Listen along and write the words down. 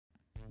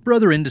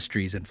Brother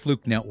Industries and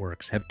Fluke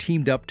Networks have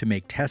teamed up to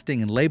make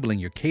testing and labeling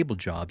your cable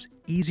jobs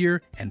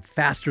easier and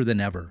faster than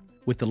ever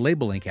with the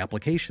LabelLink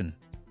application.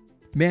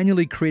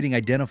 Manually creating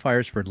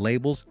identifiers for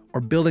labels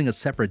or building a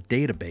separate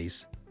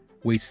database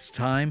wastes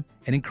time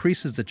and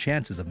increases the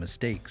chances of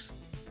mistakes.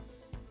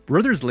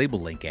 Brother's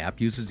LabelLink app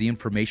uses the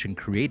information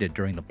created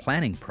during the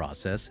planning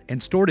process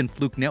and stored in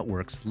Fluke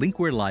Network's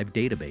Linkware Live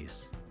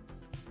database.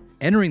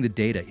 Entering the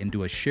data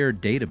into a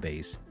shared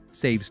database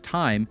saves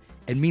time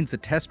and means the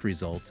test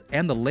results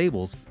and the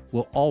labels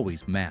will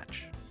always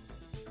match.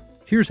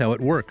 Here's how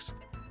it works.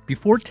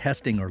 Before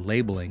testing or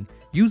labeling,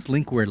 use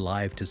Linkware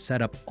Live to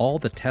set up all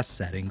the test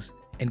settings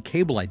and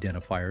cable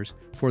identifiers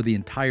for the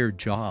entire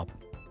job.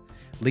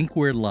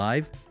 Linkware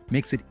Live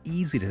makes it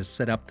easy to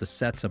set up the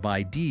sets of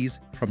IDs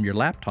from your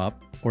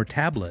laptop or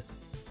tablet.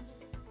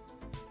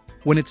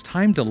 When it's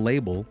time to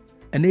label,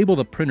 enable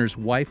the printer's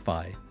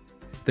Wi-Fi,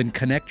 then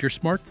connect your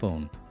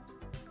smartphone.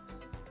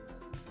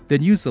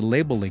 Then use the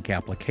LabelLink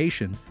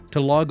application to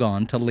log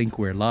on to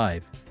Linkware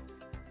Live.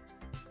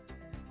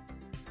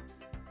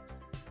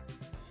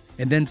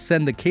 And then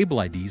send the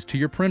cable IDs to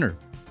your printer.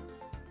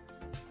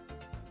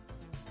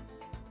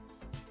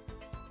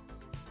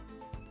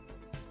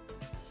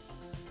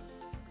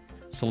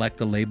 Select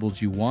the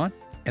labels you want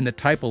and the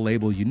type of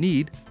label you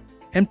need,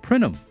 and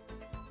print them.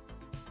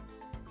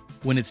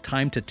 When it's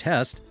time to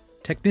test,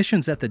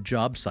 technicians at the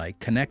job site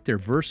connect their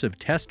Versiv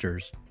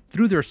testers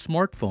through their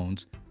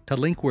smartphones to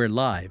Linkware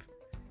Live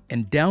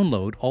and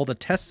download all the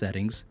test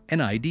settings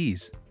and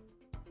IDs.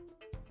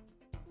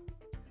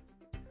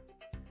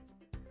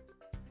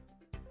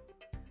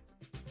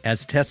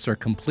 As tests are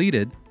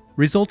completed,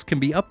 results can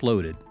be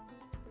uploaded.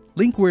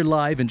 Linkware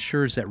Live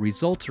ensures that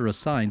results are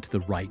assigned to the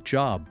right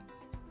job.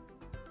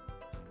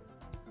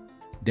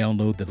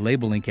 Download the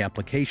LabelLink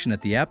application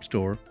at the App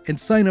Store and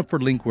sign up for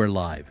Linkware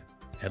Live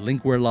at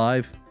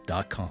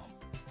linkwarelive.com.